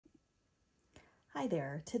Hi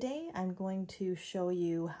there. Today I'm going to show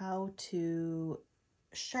you how to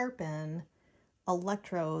sharpen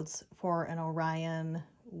electrodes for an Orion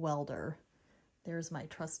welder. There's my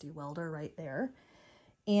trusty welder right there.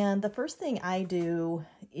 And the first thing I do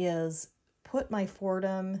is put my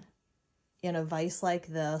Fordham in a vise like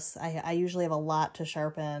this. I usually have a lot to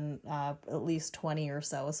sharpen, at least 20 or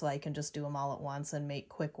so I can just do them all at once and make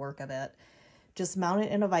quick work of it. Just mount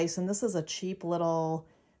it in a vise, and this is a cheap little,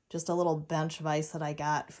 just a little bench vise that I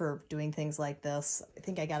got for doing things like this. I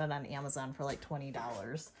think I got it on Amazon for like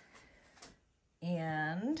 $20.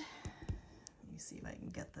 And let me see if I can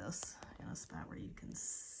get this in a spot where you can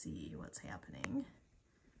see what's happening.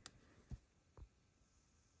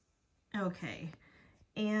 Okay,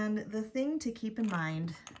 and the thing to keep in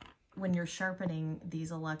mind when you're sharpening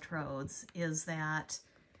these electrodes is that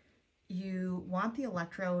you want the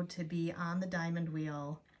electrode to be on the diamond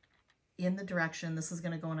wheel in the direction. This is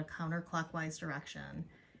going to go in a counterclockwise direction,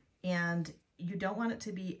 and you don't want it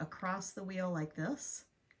to be across the wheel like this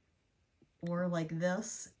or like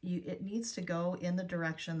this. It needs to go in the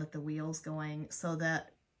direction that the wheel's going, so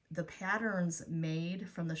that the patterns made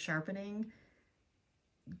from the sharpening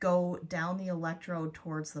go down the electrode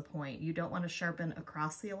towards the point. You don't want to sharpen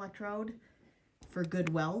across the electrode. For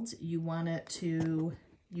good welds, you want it to,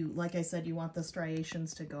 like I said, you want the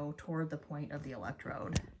striations to go toward the point of the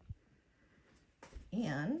electrode.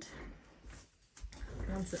 And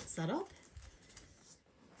once it's set up,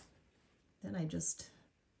 then I just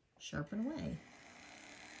sharpen away.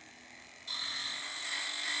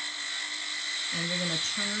 And you're going to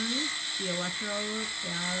turn the electrode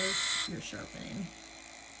as you're sharpening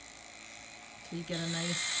till you get a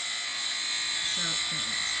nice sharp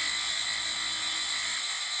point.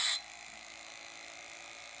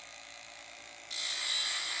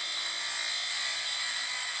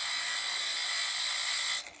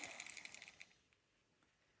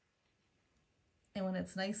 And when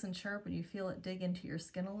it's nice and sharp and you feel it dig into your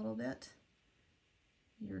skin a little bit,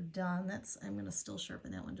 you're done. I'm going to still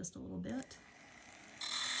sharpen that one just a little bit.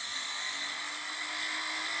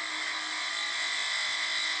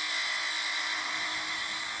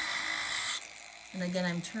 And again,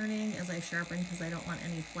 I'm turning as I sharpen because I don't want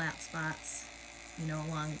any flat spots, you know,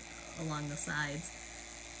 along the sides.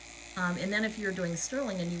 And then if you're doing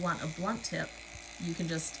sterling and you want a blunt tip, you can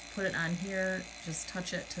just put it on here, just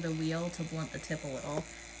touch it to the wheel to blunt the tip a little.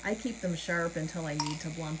 I keep them sharp until I need to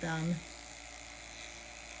blunt them.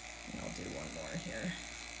 And I'll do one more here.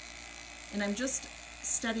 And I'm just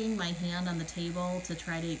steadying my hand on the table to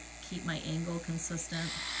try to keep my angle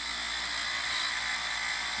consistent.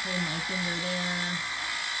 Hold my finger there.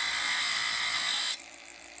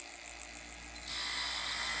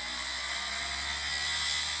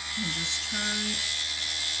 And just turn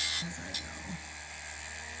as I go.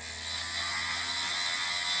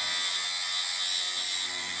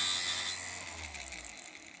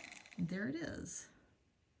 There it is.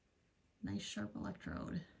 Nice sharp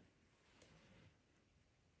electrode.